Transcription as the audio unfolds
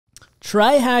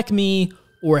TryHackMe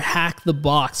or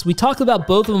Hackthebox. We talked about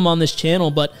both of them on this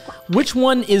channel, but which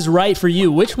one is right for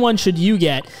you? Which one should you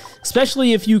get?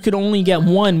 Especially if you could only get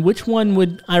one, which one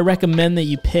would I recommend that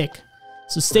you pick?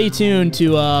 So stay tuned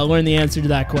to learn the answer to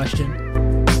that question.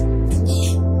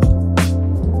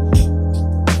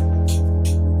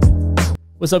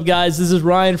 What's up, guys? This is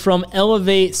Ryan from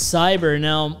Elevate Cyber.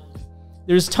 Now,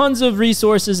 there's tons of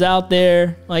resources out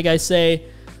there, like I say,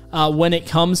 when it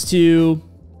comes to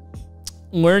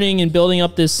learning and building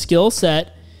up this skill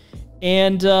set.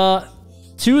 And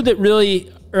two that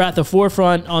really are at the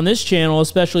forefront on this channel,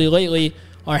 especially lately,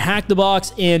 are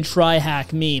Hackthebox and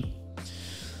TryHackMe.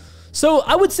 So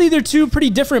I would say they're two pretty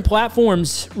different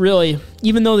platforms, really,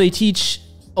 even though they teach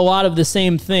a lot of the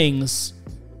same things.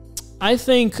 I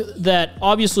think that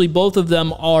obviously both of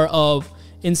them are of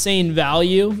insane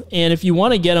value, and if you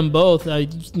want to get them both,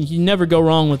 you never go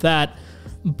wrong with that.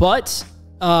 But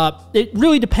it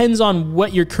really depends on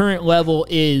what your current level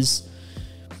is.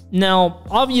 Now,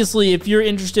 obviously, if you're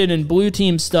interested in blue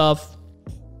team stuff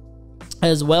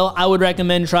as well, I would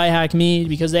recommend TryHackMe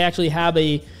because they actually have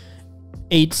a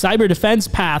cyber defense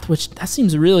path, which that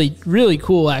seems really, really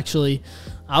cool, actually.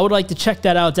 I would like to check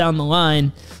that out down the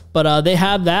line, but they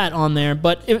have that on there.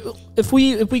 But if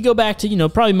we go back to, you know,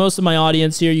 probably most of my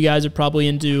audience here, you guys are probably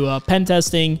into pen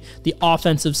testing, the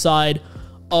offensive side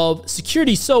of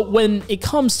security. So when it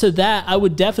comes to that, I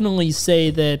would definitely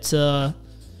say that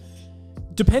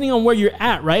depending on where you're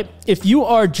at, right? If you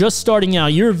are just starting out,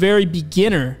 you're a very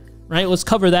beginner, right? Let's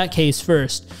cover that case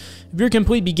first. If you're a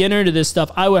complete beginner to this stuff,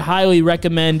 I would highly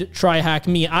recommend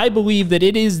TryHackMe. I believe that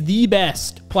it is the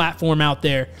best platform out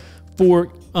there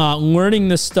for learning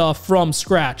this stuff from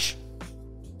scratch.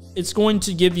 It's going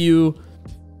to give you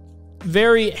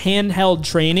very handheld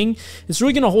training. It's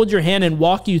really going to hold your hand and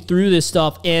walk you through this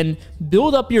stuff and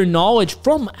build up your knowledge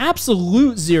from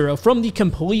absolute zero, from the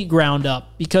complete ground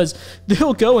up, because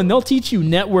they'll go and they'll teach you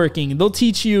networking. They'll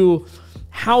teach you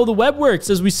how the web works,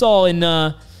 as we saw in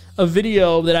a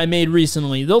video that I made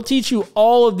recently. They'll teach you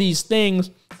all of these things,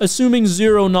 assuming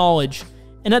zero knowledge.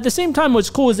 And at the same time, what's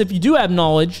cool is if you do have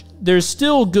knowledge, there's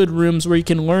still good rooms where you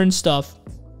can learn stuff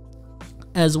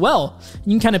as well.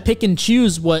 You can kind of pick and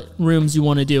choose what rooms you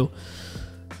want to do.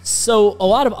 So a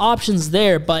lot of options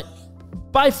there, but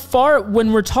by far,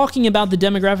 when we're talking about the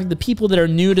demographic, the people that are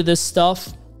new to this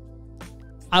stuff,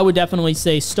 I would definitely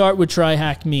say start with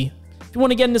TryHackMe. If you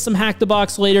want to get into some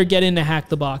Hackthebox later, get into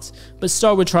Hackthebox, but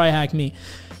start with TryHackMe.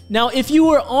 Now, if you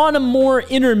are on a more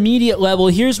intermediate level,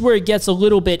 here's where it gets a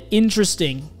little bit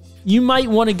interesting. You might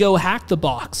want to go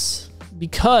Hackthebox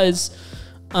because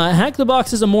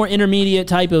Hackthebox is a more intermediate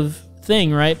type of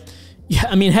thing, right? Yeah,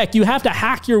 I mean, heck, you have to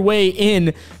hack your way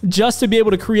in just to be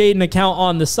able to create an account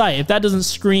on the site. If that doesn't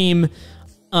scream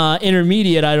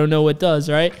intermediate, I don't know what does,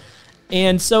 right?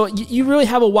 And so you really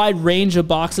have a wide range of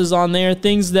boxes on there,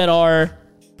 things that are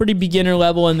pretty beginner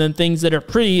level and then things that are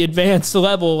pretty advanced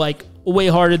level, like way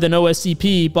harder than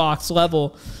OSCP box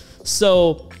level.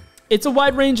 So it's a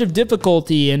wide range of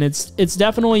difficulty, and it's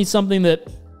definitely something that,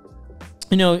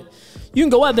 you know, you can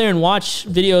go out there and watch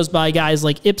videos by guys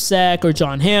like IPSec or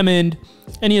John Hammond,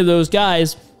 any of those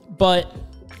guys, but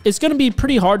it's going to be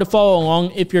pretty hard to follow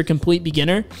along if you're a complete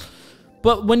beginner.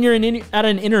 But when you're at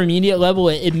an intermediate level,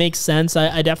 it makes sense,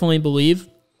 I definitely believe.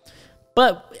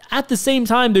 But at the same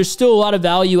time, there's still a lot of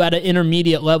value at an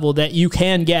intermediate level that you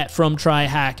can get from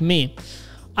TryHackMe.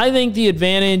 I think the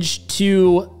advantage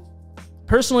to,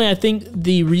 personally, I think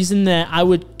the reason that I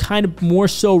would kind of more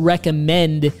so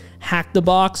recommend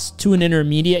Hackthebox to an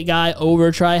intermediate guy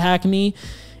over TryHackMe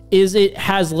is it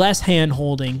has less hand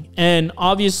holding. And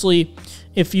obviously,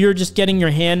 if you're just getting your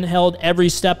hand held every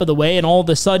step of the way and all of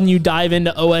a sudden you dive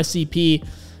into OSCP,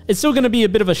 it's still going to be a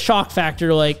bit of a shock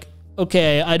factor. Like,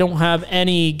 okay, I don't have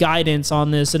any guidance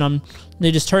on this and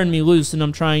they just turned me loose and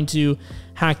I'm trying to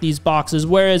hack these boxes.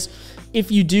 Whereas if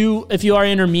you are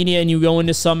intermediate and you go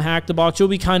into some Hackthebox, you'll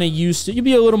be kind of used to, you'll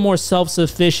be a little more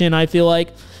self-sufficient, I feel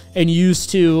like, and used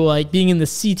to like being in the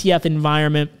CTF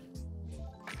environment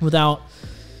without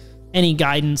any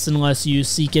guidance unless you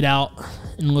seek it out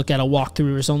and look at a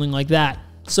walkthrough or something like that.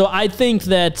 So I think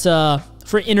that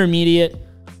for intermediate,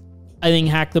 I think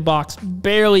Hackthebox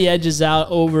barely edges out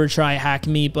over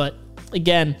TryHackMe, but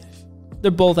again, they're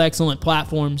both excellent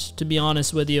platforms, to be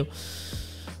honest with you.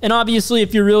 And obviously,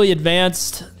 if you're really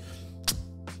advanced,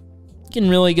 you can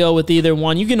really go with either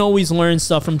one. You can always learn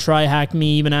stuff from TryHackMe,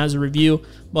 even as a review,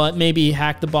 but maybe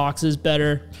Hackthebox is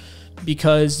better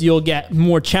because you'll get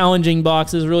more challenging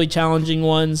boxes, really challenging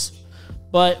ones.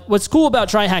 But what's cool about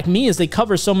TryHackMe is they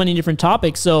cover so many different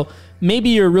topics. So maybe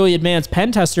you're a really advanced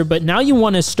pen tester, but now you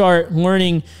want to start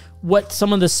learning what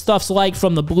some of the stuff's like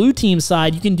from the blue team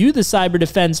side, you can do the cyber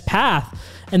defense path.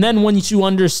 And then once you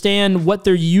understand what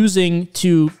they're using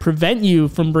to prevent you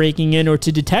from breaking in or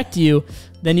to detect you,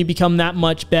 then you become that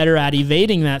much better at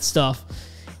evading that stuff.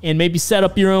 And maybe set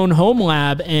up your own home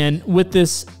lab, and with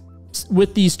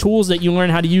these tools that you learn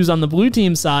how to use on the blue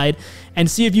team side, and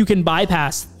see if you can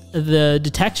bypass the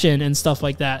detection and stuff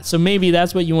like that. So maybe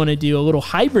that's what you want to do, a little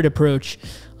hybrid approach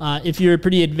if you're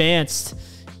pretty advanced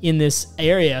in this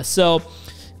area. So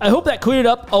I hope that cleared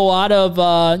up a lot of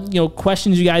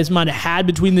questions you guys might have had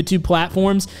between the two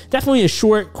platforms. Definitely a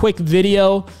short, quick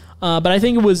video, but I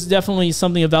think it was definitely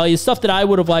something of value. Stuff that I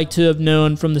would have liked to have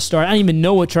known from the start. I didn't even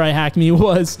know what TryHackMe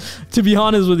was, to be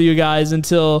honest with you guys,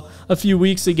 until a few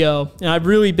weeks ago. And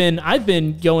I've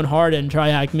been going hard in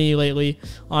TryHackMe lately.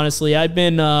 Honestly, I've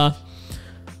been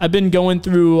going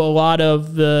through a lot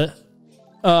of the.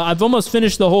 I've almost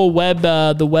finished the whole web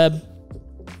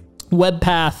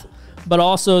path, but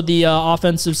also the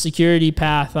offensive security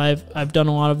path. I've done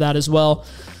a lot of that as well.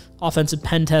 Offensive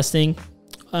pen testing.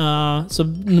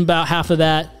 So about half of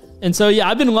that. And so, yeah,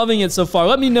 I've been loving it so far.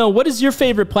 Let me know, what is your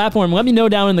favorite platform? Let me know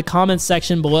down in the comments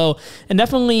section below. And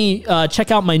definitely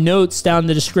check out my notes down in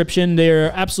the description.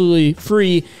 They're absolutely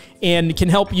free and can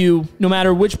help you no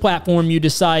matter which platform you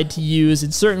decide to use,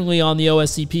 and certainly on the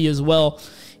OSCP as well.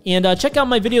 And check out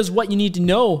my videos, what you need to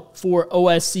know for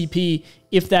OSCP.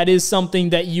 If that is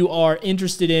something that you are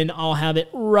interested in, I'll have it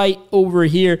right over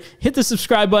here. Hit the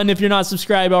subscribe button if you're not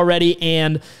subscribed already,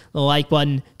 and the like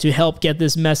button to help get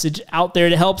this message out there,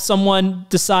 to help someone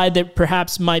decide that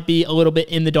perhaps might be a little bit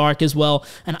in the dark as well.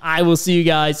 And I will see you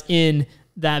guys in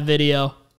that video.